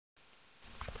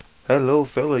Hello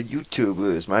fellow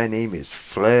YouTubers, my name is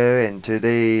Flair and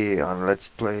today on Let's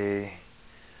Play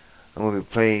I'm going to be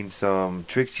playing some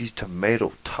Trixie's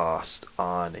Tomato Tossed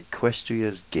on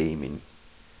Equestria's Gaming.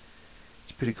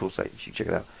 It's a pretty cool site, you should check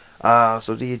it out.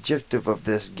 So the objective of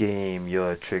this game,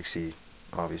 you're Trixie,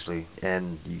 obviously,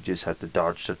 and you just have to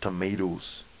dodge the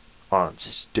tomatoes on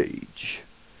stage.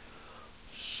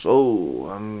 So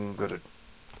I'm going to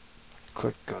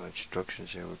click on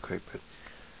instructions here real quick, but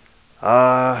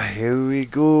here we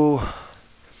go.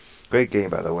 Great game,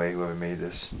 by the way, whoever made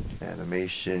this.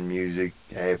 Animation, music,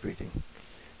 everything.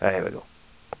 Here we go.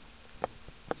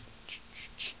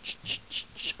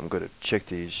 I'm gonna check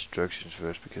the instructions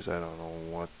first because I don't know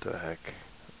what the heck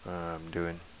I'm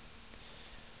doing.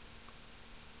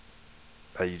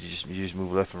 You just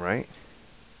move left and right.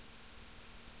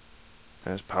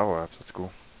 There's power ups. That's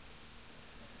cool.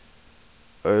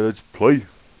 Alright, let's play.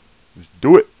 Let's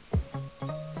do it.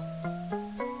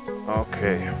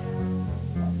 Okay.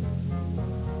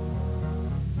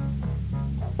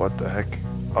 What the heck?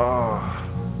 Oh,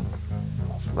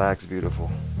 this lag's beautiful.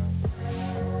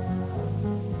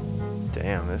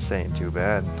 Damn, this ain't too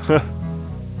bad.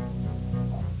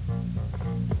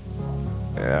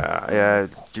 yeah,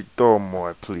 you throw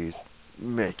more, please.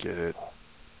 Make it hit.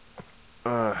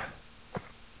 I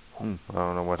don't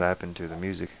know what happened to the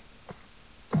music.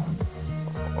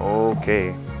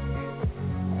 Okay.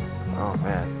 Oh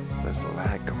man, there's a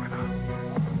lag going on.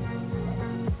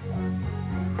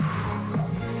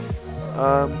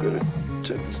 I'm gonna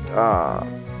check this. I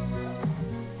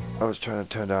was trying to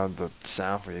turn down the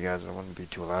sound for you guys. I don't want to be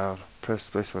too loud. Press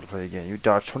spacebar to play again. You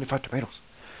dodged 25 tomatoes.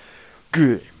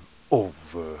 Game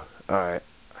over. Alright.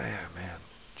 Yeah, man.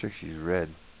 Trixie's red.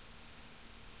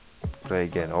 Play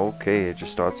again. Okay, it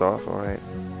just starts off. Alright.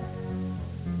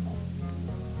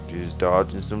 Just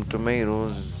dodging some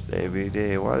tomatoes every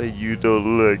day. Why do you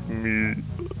don't like me?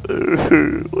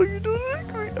 Why you don't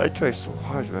like me? I try so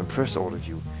hard to impress all of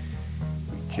you.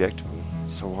 Reject me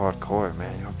so hardcore,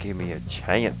 man. You don't give me a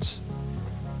chance.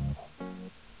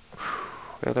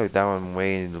 I like that one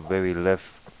way in the very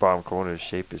left bottom corner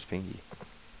shape is pinky.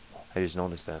 I just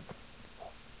noticed that.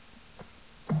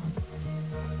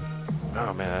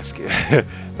 Oh man, that's scary.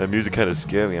 That music kind of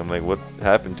scared me. I'm like, what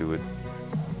happened to it?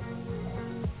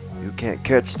 You can't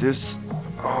catch this.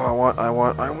 Oh, I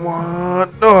want.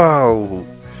 No!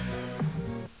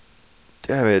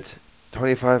 Damn it.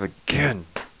 25 again.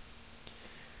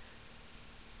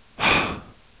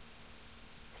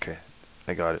 Okay,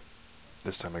 I got it.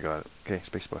 This time I got it. Okay,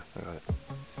 spacebar. I got it.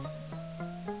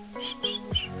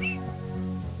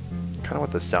 Kind of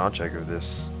want the soundtrack of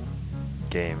this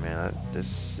game, man.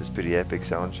 This is pretty epic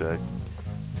soundtrack.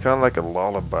 It's kind of like a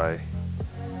lullaby.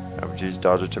 I would just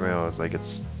dodge a tomato. It's like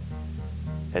it's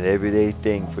an everyday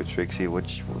thing for Trixie,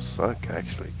 which will suck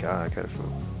actually. God, I gotta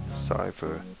feel sorry for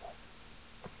her.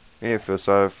 Yeah, I feel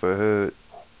sorry for her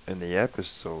in the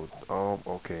episode. Oh,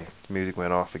 okay. The music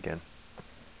went off again.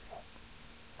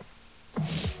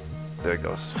 There it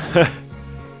goes.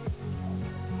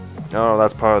 No,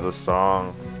 that's part of the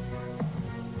song.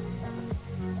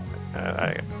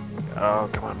 Oh,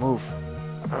 come on, move.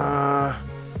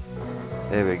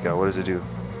 There we go. What does it do?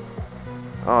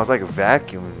 Oh, it's like a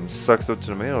vacuum and sucks up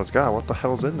tomatoes. God, what the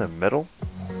hell's in there? Metal?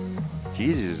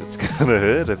 Jesus, it's gonna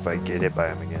hurt if I get hit by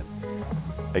him again.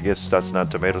 I guess that's not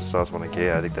tomato sauce when I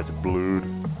get. I think that's blood.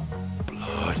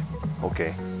 Blood.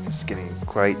 Okay, it's getting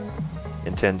quite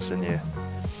intense in here.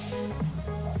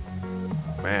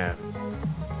 Man,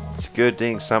 it's a good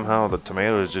thing somehow the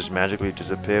tomatoes just magically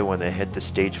disappear when they hit the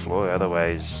stage floor.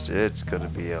 Otherwise, it's gonna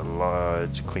be a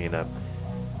large cleanup.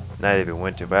 Not even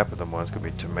winter wrap up the month. It's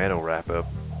gonna be tomato wrap up.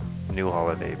 New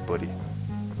holiday, buddy.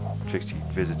 Trixie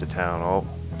visits the town. Oh,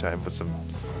 time for some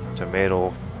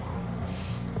tomato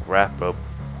wrap up.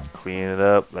 Clean it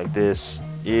up like this.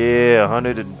 Yeah,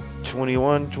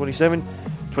 121, 27,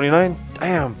 29.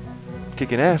 Damn,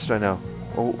 kicking ass right now.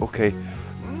 Oh, okay.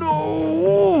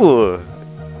 No!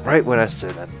 Right when I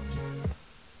said that.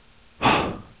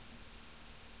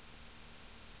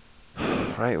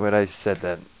 Right when I said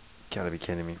that. Gotta be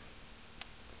kidding me.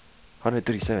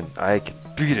 137. I can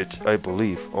beat it, I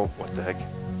believe. Oh, what the heck.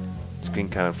 Screen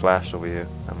kind of flashed over here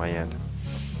on my end.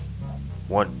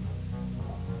 1,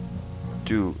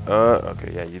 2.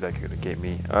 Okay, yeah, you like you're gonna get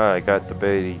me. I got the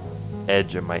very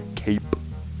edge of my cape.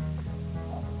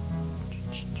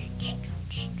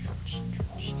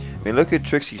 I mean, look at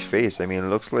Trixie's face. I mean, it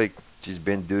looks like she's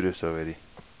been through this already.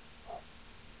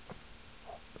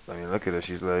 I mean, look at her.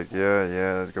 She's like,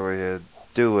 yeah, let's go ahead.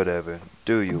 Do whatever.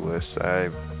 Do you wish. I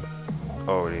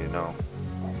already know.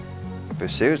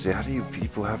 But seriously, how do you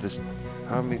people have this?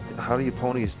 How do you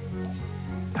ponies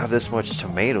have this much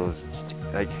tomatoes.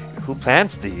 Like, who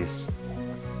plants these?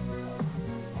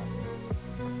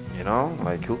 You know,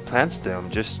 like who plants them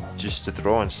just to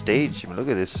throw on stage? I mean, look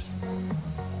at this.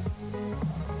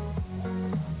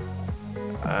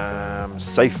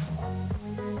 Safe.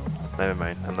 Never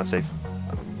mind, I'm not safe.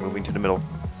 I'm moving to the middle.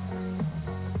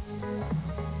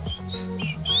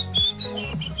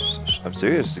 I'm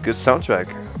serious, it's a good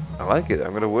soundtrack. I like it.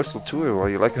 I'm gonna whistle to it while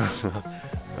you like it.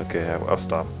 Okay, I'll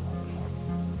stop.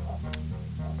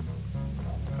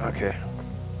 Okay.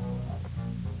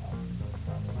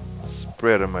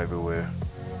 Spread them everywhere.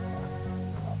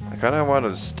 I kind of want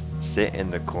to sit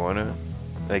in the corner,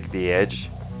 like the edge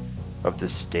of the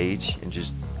stage, and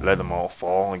just let them all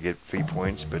fall and get 3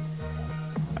 points, but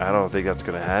I don't think that's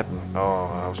gonna happen. Oh,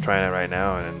 I was trying it right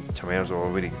now, and tomatoes are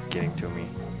already getting to me.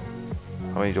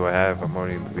 How many do I have? I'm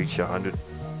already reached 100.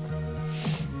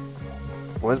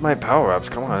 Where's my power-ups?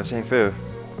 Come on, this ain't fair.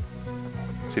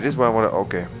 See, this is what I want to...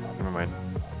 Okay, never mind.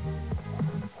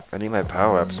 I need my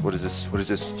power-ups. What is this? What is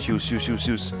this? Shoes, shoes, shoes,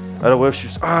 shoes. I don't wear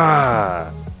shoes.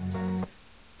 Ah!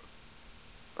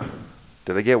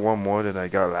 Did I get one more than I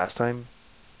got last time?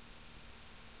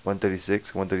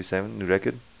 136, 137, new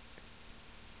record.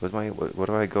 What's my... What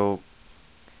do I go...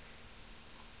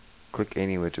 Click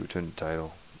anywhere to return the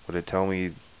title. Would it tell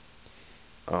me...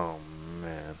 Oh,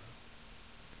 man.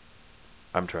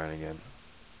 I'm trying again.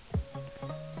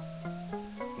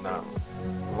 Not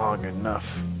long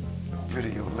enough.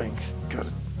 Video length.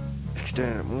 Gotta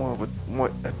extend it more with more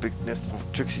epicness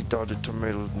of Trixie Dodger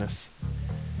Tomatoes-ness.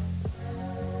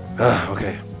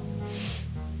 Okay.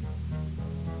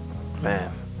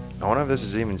 Man. I wonder if this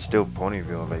is even still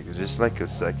Ponyville. Like, is this like a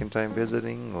second time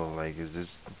visiting? Or like, is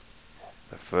this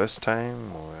the first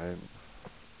time? Or I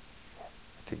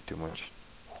think too much.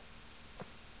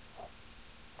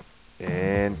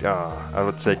 And I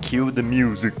would say cue the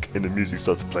music, and the music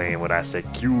starts playing when I say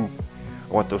cue.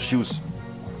 I want those shoes.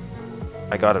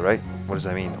 I got it right. What does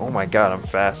that mean? Oh my god, I'm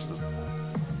fast.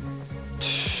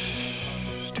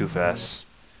 Too fast.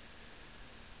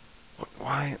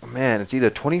 Why? Man, it's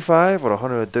either 25 or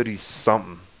 130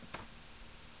 something.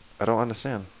 I don't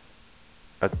understand.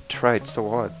 I tried so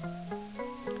hard.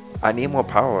 I need more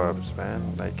power-ups,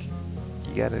 man. Like,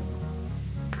 you gotta...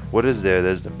 What is there?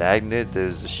 There's the magnet,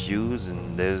 there's the shoes,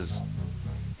 and there's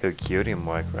Hercurium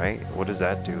mark, right? What does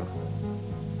that do?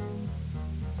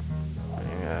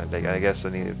 Yeah, like, I guess I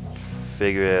need to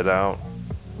figure it out.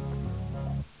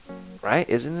 Right?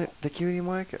 Isn't it the cutie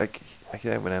mark? I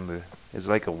can't remember. Is it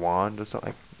like a wand or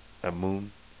something? Like a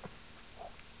moon?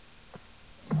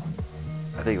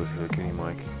 I think it was Hercurium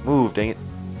mark. Move, dang it.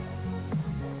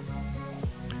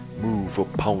 Move for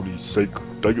Pony's sake,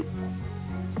 dang it.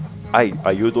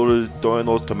 Are you throwing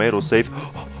those tomatoes safe?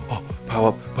 Oh, power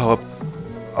up, power up.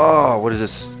 Oh, what is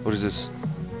this? What is this?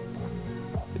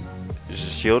 Is this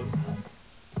a shield?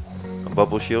 A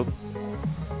bubble shield?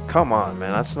 Come on,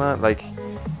 man. That's not like...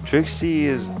 Trixie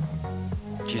is...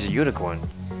 She's a unicorn.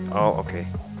 Oh, okay.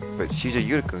 But she's a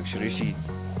unicorn. Shouldn't she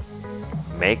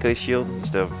make a shield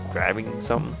instead of grabbing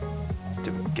something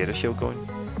to get a shield going?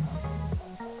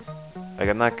 Like,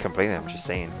 I'm not complaining. I'm just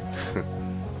saying.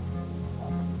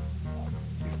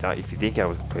 If you think I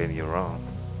was complaining, you're wrong.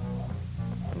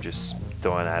 I'm just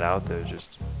throwing that out there,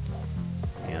 just,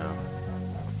 you know.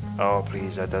 Oh,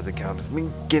 please, that doesn't count. It's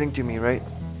getting to me, right?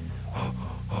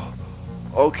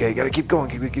 Okay, gotta keep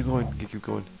going, keep going, keep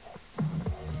going.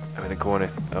 I'm in the corner.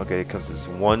 Okay, here comes this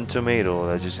one tomato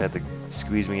that just had to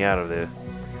squeeze me out of there.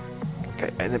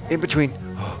 Okay, and then in between.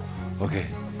 Okay,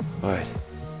 all right.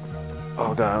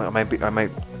 Oh god, I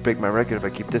might break my record if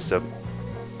I keep this up.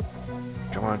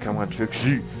 Come on,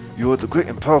 Trixie. You are the great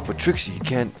and powerful Trixie. You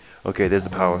can't... Okay, there's the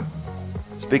power.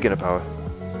 Speaking of power.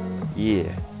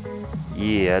 Yeah.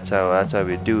 Yeah, that's how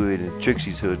we do it in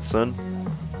Trixie's hood, son.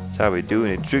 That's how we do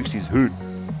it in Trixie's hood.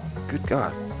 Good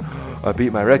god. I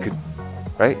beat my record.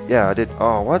 Right? Yeah, I did.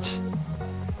 Oh, what?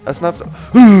 That's not...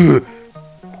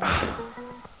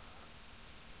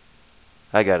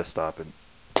 I gotta stop it.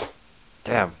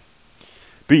 Damn.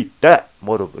 Beat that.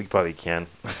 Moto... You probably can.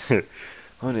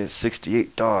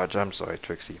 168 dodge. I'm sorry,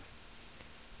 Trixie.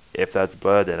 If that's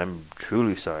blood, then I'm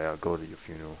truly sorry. I'll go to your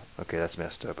funeral. Okay, that's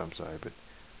messed up. I'm sorry, but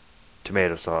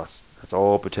tomato sauce. That's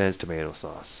all pretends tomato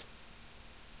sauce.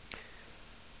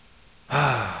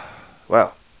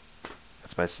 Well,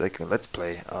 that's my second Let's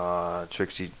Play.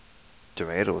 Trixie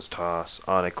Tomatoes Toss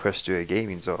on Equestria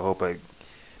Gaming. So I hope I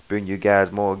bring you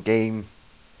guys more more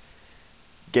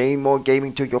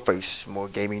gaming to your face, more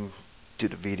gaming to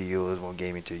the videos, more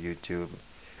gaming to YouTube,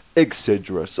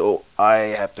 etc. So I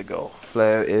have to go.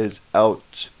 Flare is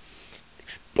out.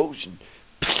 Explosion.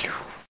 Pew.